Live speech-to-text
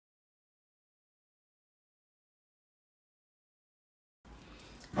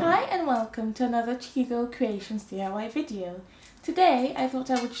Hi and welcome to another Checiegirl Creations DIY video. Today I thought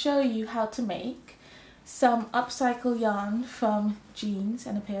I would show you how to make some upcycle yarn from jeans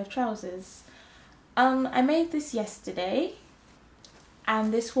and a pair of trousers. I made this yesterday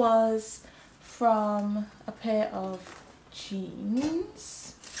and this was from a pair of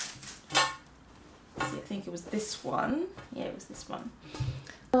jeans. I think it was this one. Yeah, it was this one.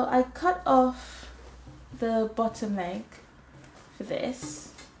 So I cut off the bottom leg for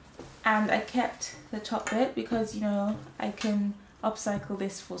this and I kept the top bit because, you know, I can upcycle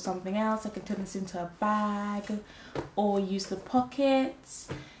this for something else. I can turn this into a bag or use the pockets.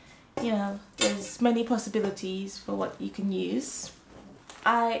 You know, there's many possibilities for what you can use.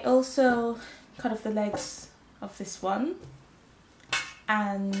 I also cut off the legs of this one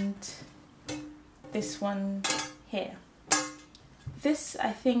and this one here. This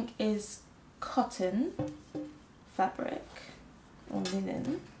I think is cotton fabric or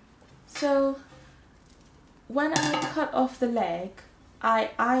linen. So when I cut off the leg, I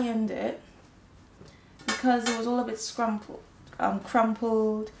ironed it because it was all a bit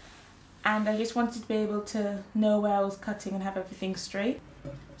crumpled, and I just wanted to be able to know where I was cutting and have everything straight.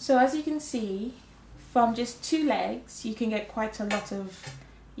 So as you can see, from just two legs you can get quite a lot of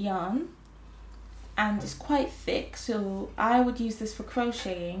yarn, and it's quite thick, so I would use this for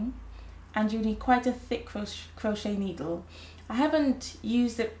crocheting, and you need quite a thick crochet needle. I haven't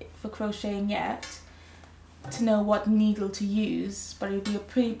used it for crocheting yet to know what needle to use, but it'll be a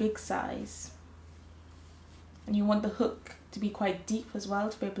pretty big size. And you want the hook to be quite deep as well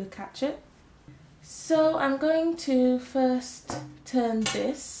to be able to catch it. So I'm going to first turn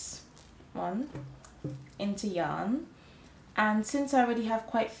this one into yarn, and since I already have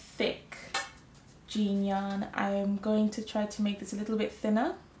quite thick jean yarn, I'm going to try to make this a little bit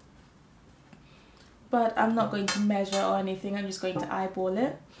thinner. But I'm not going to measure or anything, I'm just going to eyeball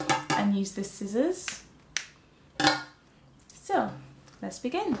it and use the scissors. So, let's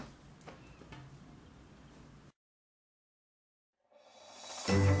begin.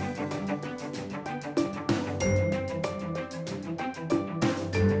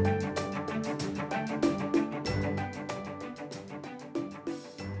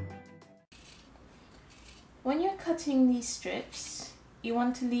 When you're cutting these strips, you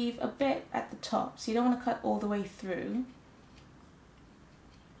want to leave a bit at the top, so you don't want to cut all the way through,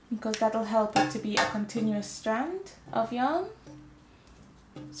 because that'll help it to be a continuous strand of yarn,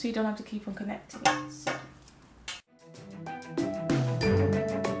 so you don't have to keep on connecting it. So.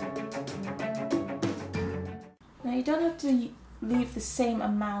 Now you don't have to leave the same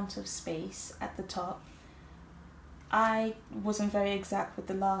amount of space at the top. I wasn't very exact with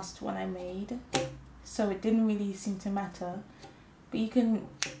the last one I made, so it didn't really seem to matter. But you can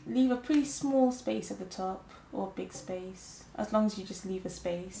leave a pretty small space at the top, or a big space, as long as you just leave a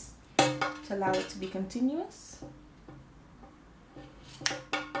space to allow it to be continuous.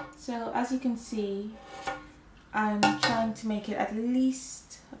 So as you can see, I'm trying to make it at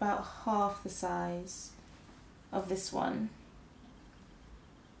least about half the size of this one.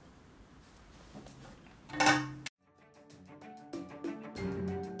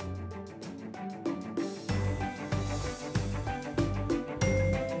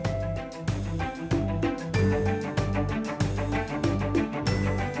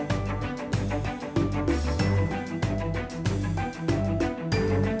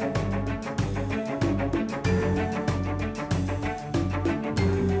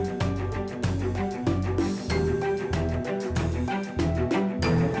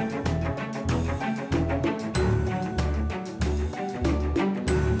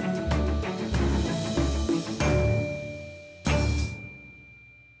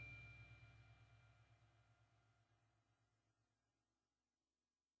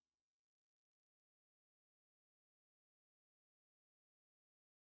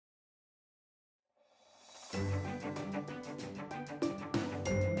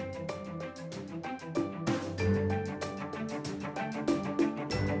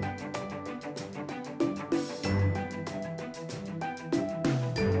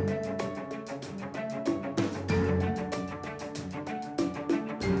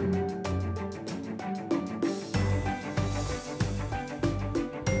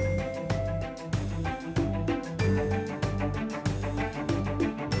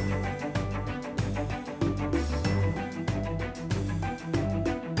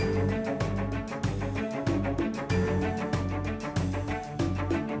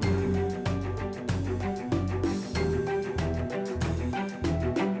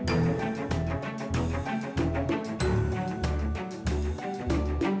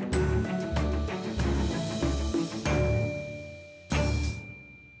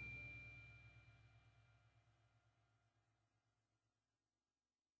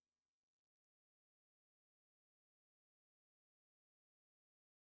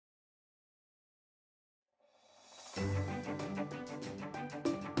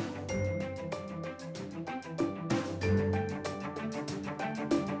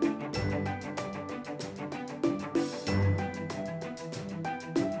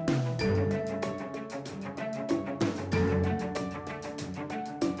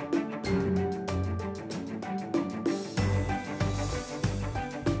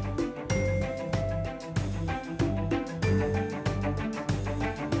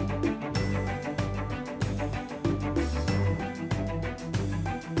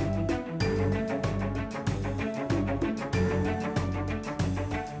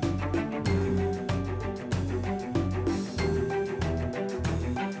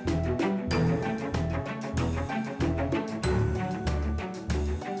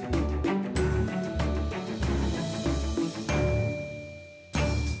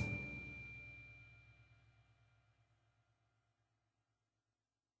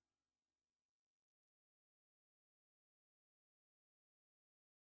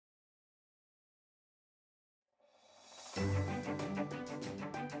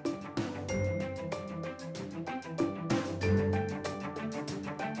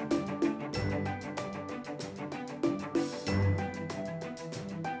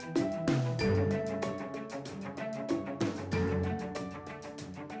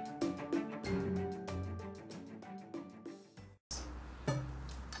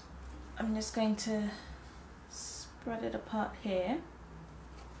 I'm just going to spread it apart here.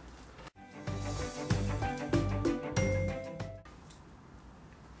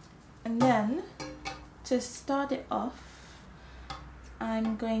 And then to start it off,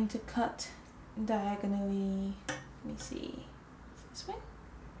 I'm going to cut diagonally, let me see, this way?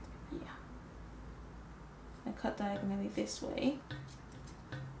 Yeah. I cut diagonally this way.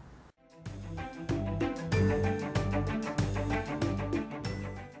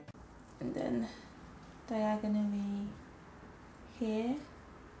 And then diagonally here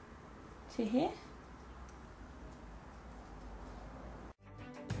to here.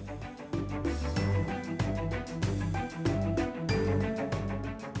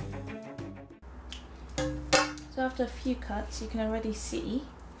 So after a few cuts, you can already see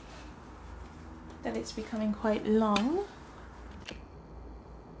that it's becoming quite long.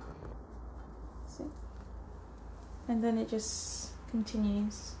 See? And then it just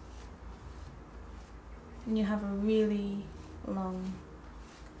continues. And you have a really long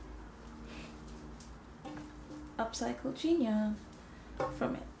upcycled jean yarn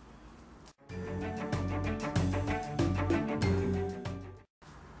from it.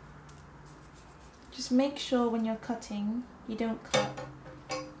 Just make sure when you're cutting, you don't cut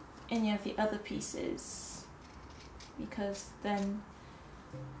any of the other pieces, because then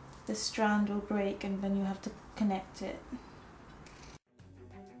the strand will break and then you have to connect it.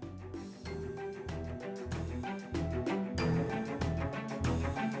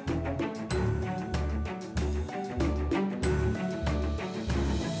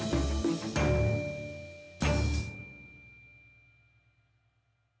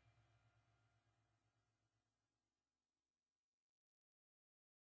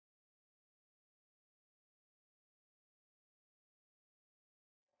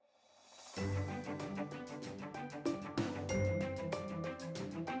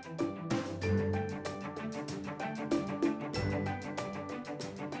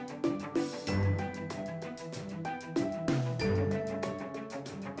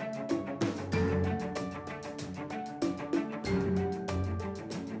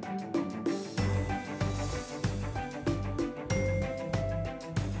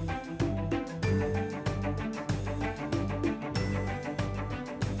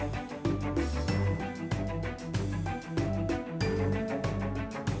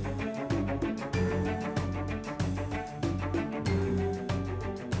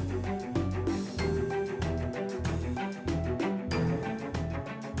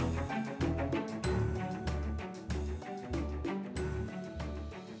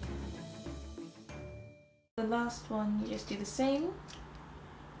 The last one, you just do the same,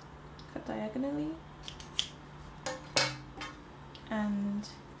 cut diagonally, and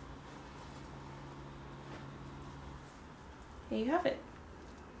here you have it,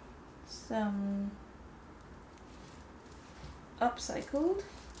 some upcycled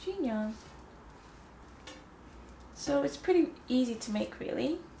jean yarn. So it's pretty easy to make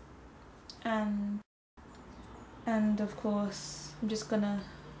really, and of course I'm just gonna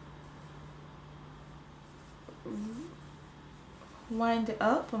wind it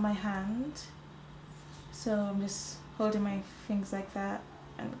up on my hand. So I'm just holding my fingers like that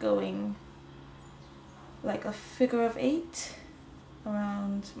and going like a figure of 8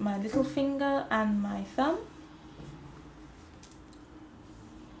 around my little finger and my thumb,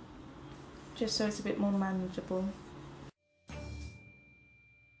 just so it's a bit more manageable.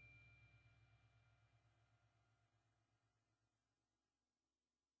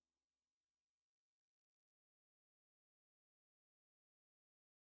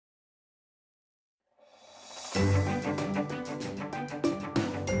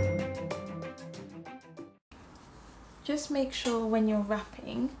 Just make sure when you're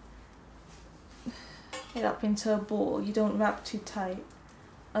wrapping it up into a ball, you don't wrap too tight,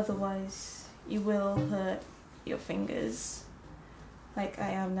 otherwise you will hurt your fingers like I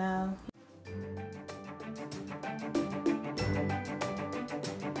am now.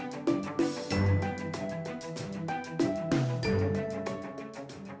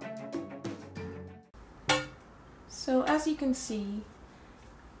 So as you can see,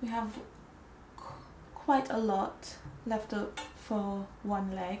 we have quite a lot left up for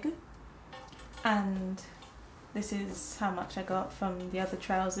one leg, and this is how much I got from the other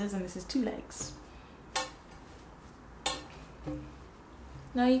trousers, and this is 2 legs.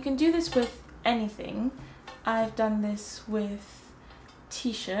 Now you can do this with anything. I've done this with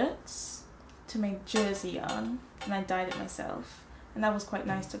t-shirts to make jersey yarn, and I dyed it myself, and that was quite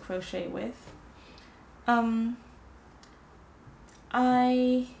nice to crochet with.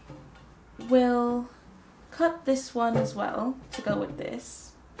 I will cut this one as well to go with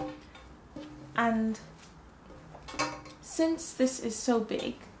this, And since this is so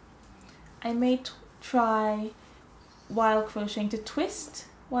big, I may try while crocheting to twist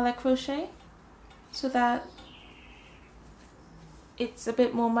while I crochet, so that it's a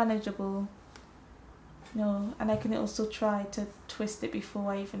bit more manageable, you know, and I can also try to twist it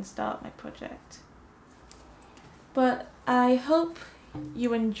before I even start my project. But I hope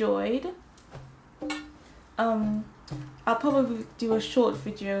you enjoyed. I'll probably do a short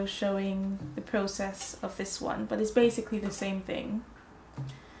video showing the process of this one, but it's basically the same thing.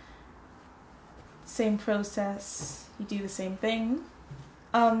 Same process, you do the same thing.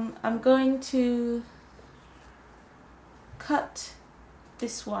 I'm going to cut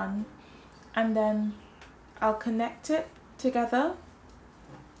this one and then I'll connect it together,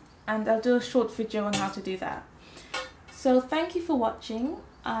 and I'll do a short video on how to do that. So thank you for watching.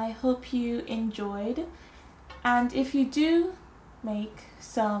 I hope you enjoyed, and if you do make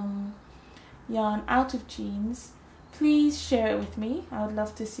some yarn out of jeans, please share it with me. I would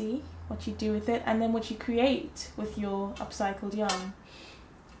love to see what you do with it and then what you create with your upcycled yarn.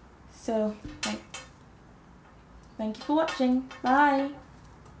 So thank you for watching. Bye.